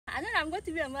I'm going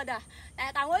to be a mother.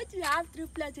 Like I want to have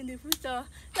triplets in the future.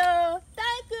 So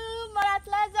thank you, Mother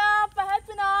Pleasure, for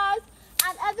helping us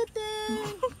and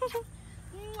everything.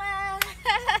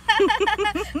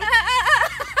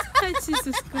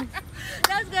 Jesus Christ.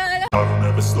 That's good. I don't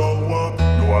ever slow up,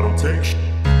 no I don't take sh**.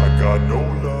 I got no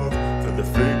love for the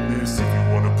fakeness. If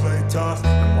you wanna play tough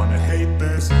and wanna hate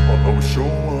this, I'll always show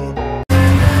up.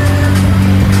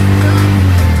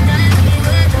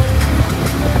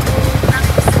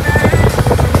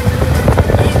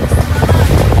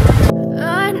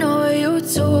 I know you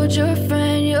told your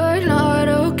friend you're not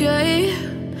okay,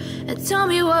 and tell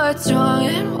me what's wrong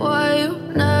and why you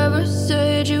never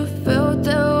said you felt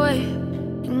that way.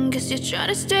 And guess you're trying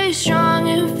to stay strong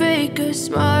and fake a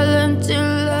smile until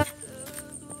I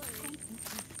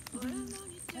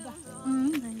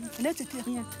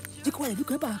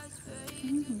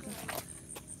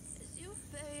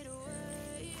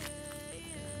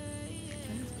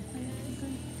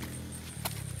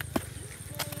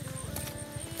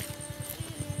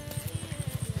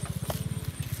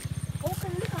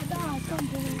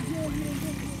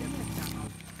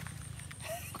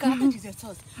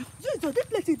This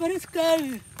place is very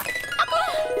scary.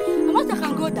 I must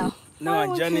can go down. No,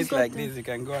 on journeys like this, you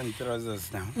can go on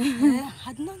trousers now.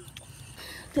 I don't know.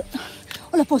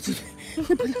 All of us.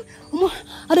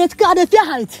 I don't fear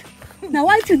height. Now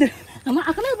why today? I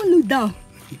cannot even look down.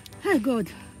 Hey God.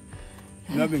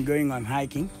 You have been going on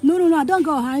hiking? No, I don't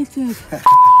go hiking.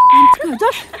 I'm scared.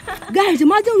 Just, guys,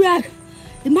 imagine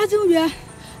where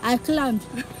I climbed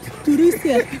to this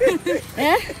here.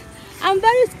 Eh? I'm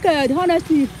very scared,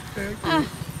 honestly. Ah,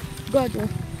 God.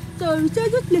 So we say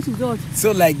this place is hot.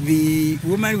 So like the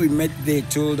woman we met there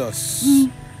told us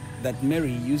that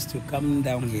Mary used to come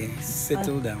down here,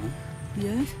 settle down.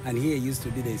 Yes. And here used to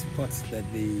be the spot that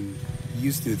they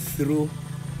used to throw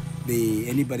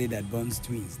anybody that burns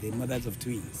twins, the mothers of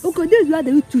twins. Okay, this is where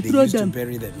they used to throw them. To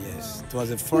bury them, yes. It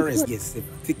was a forest, yes, a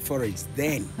thick forest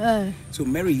then. So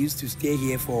Mary used to stay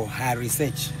here for her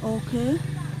research. Okay.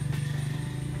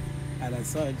 And as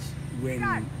such, when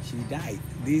she died,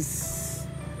 this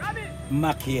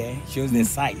mark here shows the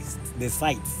sites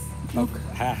of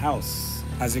her house.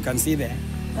 As you can see there.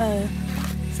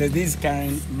 So this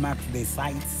current marks the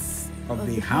sites of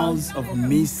the house of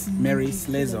Miss Mary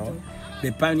Slessor,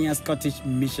 the pioneer Scottish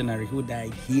missionary who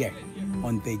died here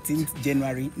on 13th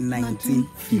January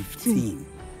 1915.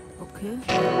 Okay.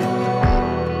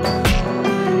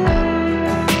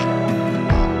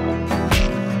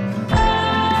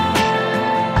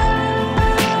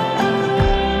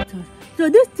 So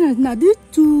this thing now, these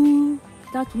two,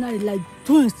 that now is like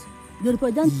twins. They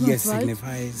represent twins, yes, right?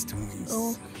 signifies twins.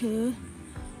 Okay.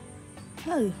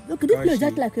 Hey, look, this place is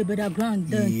just like a better ground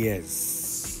then.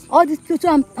 Yes. All this, so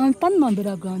I'm standing on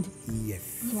better ground.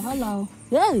 Yes. Wow.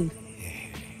 Hey.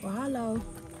 Wow.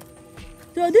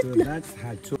 So this place. That's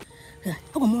her two. Yeah.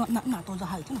 How come not on the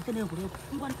height? I'm telling you.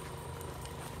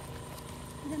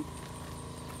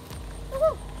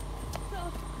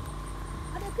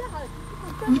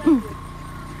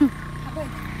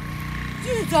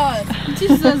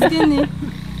 Jesus, Guinea.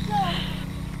 So,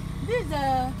 this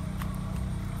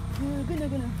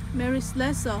is Mary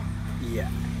Slessor, Yeah.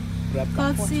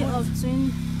 courtesy of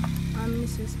twin and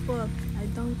Mrs. Pop. I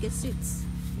don't get it.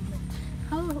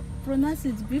 How pronounce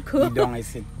it? Because You don't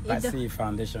get it. Passy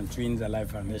Foundation, Twins Alive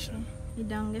Foundation. you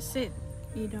don't get it.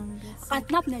 You don't get it. I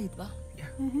snap it, ba?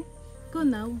 Go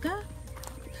now, go.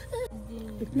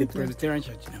 The Presbyterian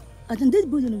Church now. I think this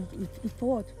building is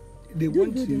for what? They This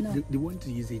want building now. to they want to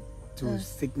use it to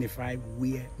signify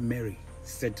where Mary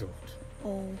settled.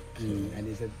 Okay. And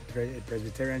it's a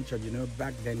Presbyterian church. You know,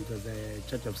 back then it was a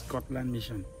Church of Scotland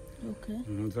mission. Okay.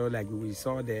 So like we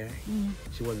saw there,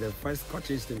 she was the first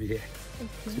Scottish to be here.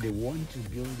 Okay. So they want to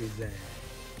build this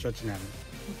church now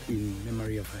in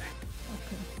memory of her.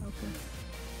 Okay.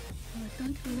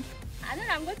 Thank you. I know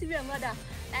I'm going to be a mother.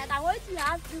 Like I want to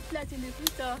have triplets in the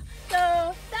future.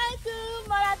 So thank you,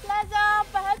 Mother Pleasure,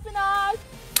 for helping us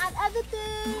and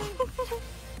everything.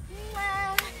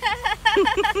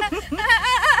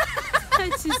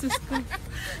 Jesus Christ.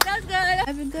 That's good.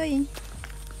 I've been going.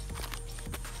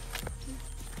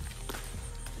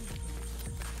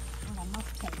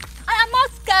 I am not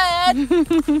scared.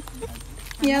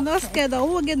 You're not scared of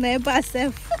who get neighbor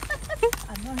yourself.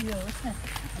 I'm not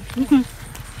here.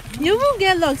 You won't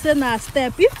get locked say na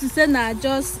step. If you say na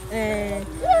just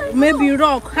maybe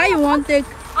rock, how you want take?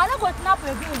 I'm not going to snap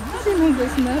again. How you want to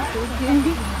snap again?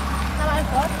 Shall I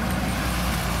start?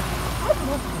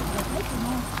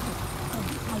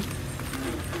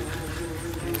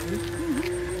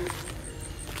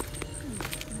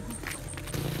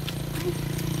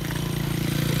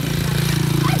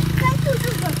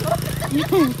 So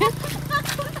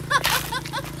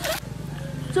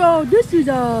this is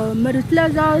Mary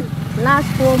Pleasure's last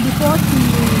home before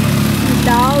she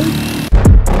died.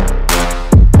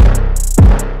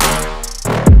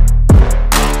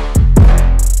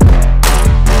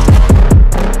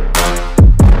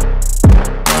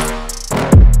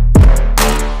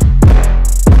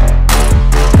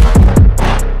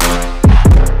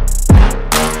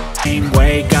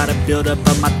 Build up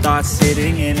of my thoughts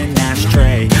sitting in an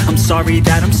ashtray. I'm sorry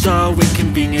that I'm so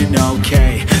inconvenient,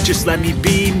 okay. Just let me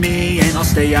be me and I'll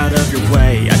stay out of your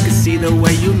way. I can see the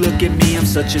way you look at me, I'm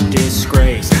such a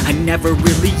disgrace. I never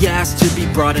really asked to be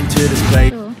brought into this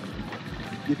place.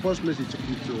 The first place he took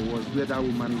me to was where that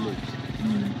woman lived.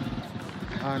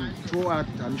 And throughout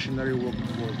her missionary work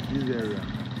was this area.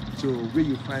 So where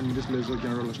you find this Lezo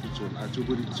General Hospital at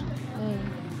Tobodi 2.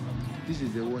 This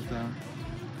is the water.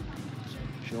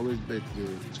 She always bet the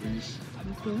twins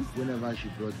whenever she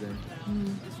brought them.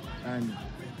 And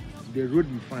the road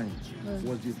we find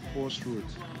was the first road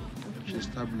she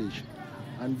established.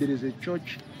 And there is a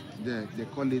church there, they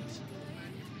call it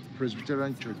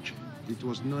Presbyterian Church. It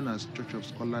was known as Church of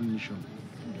Scotland Mission.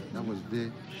 That was there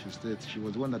she stayed. She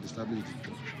was the one that established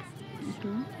the church.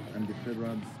 And the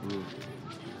federal road.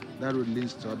 That road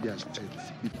leads to Abia State.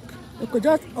 Okay,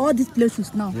 just all these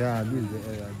places now. Yeah, this is the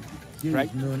area. Here Right.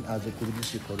 is known as the Okobudi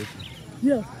Separation.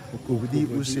 Yeah. Okobudi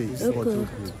Use is the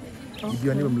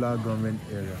government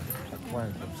area.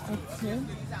 Okay.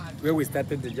 Where we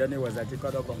started the journey was at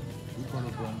Ikodobong.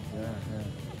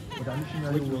 But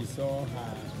initially Which we saw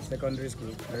her secondary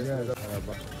school.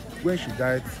 when she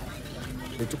died,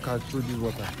 they took her through this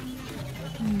water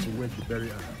to where to bury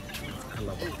her.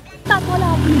 Calabar. That's what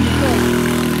happened before.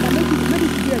 Maybe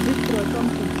to be a victor or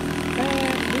something.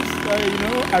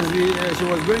 As she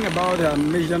was going about her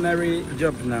missionary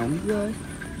job now,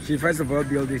 she first of all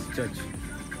built this church.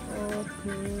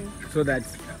 Okay. So that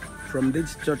from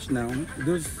this church now,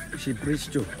 those she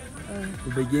preached to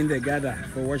begin the gather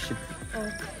for worship.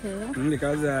 Okay.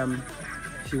 Because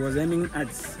she was aiming at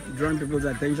drawing people's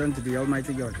attention to the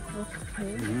Almighty God.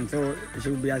 Okay. So she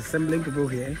will be assembling people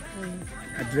here,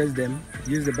 address them,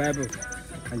 use the Bible,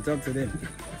 and talk to them.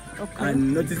 Okay.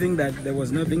 And noticing that there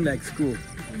was nothing like school,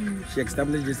 she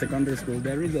established a secondary school.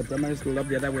 There is a primary school up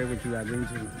the other way which we are going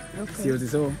to see.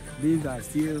 So these are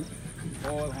still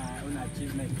all her own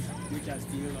achievements, which are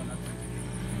still on her.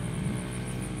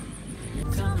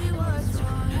 Tell me what's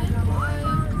wrong and why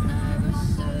you never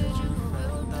said you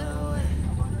felt that way.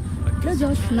 Let's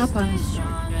just snap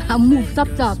and move. Tap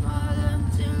tap.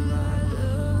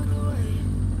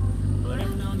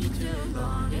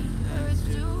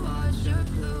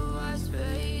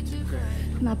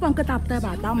 Napang ke tap tap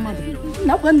tam mad.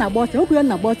 Nap kan nak bos, kan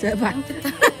nak bos ba.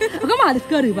 Kau mah ada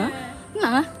sekali ba?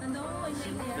 Nah.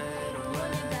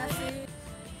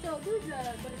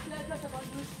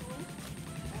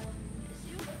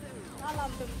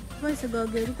 Let's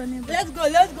go,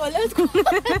 let's go.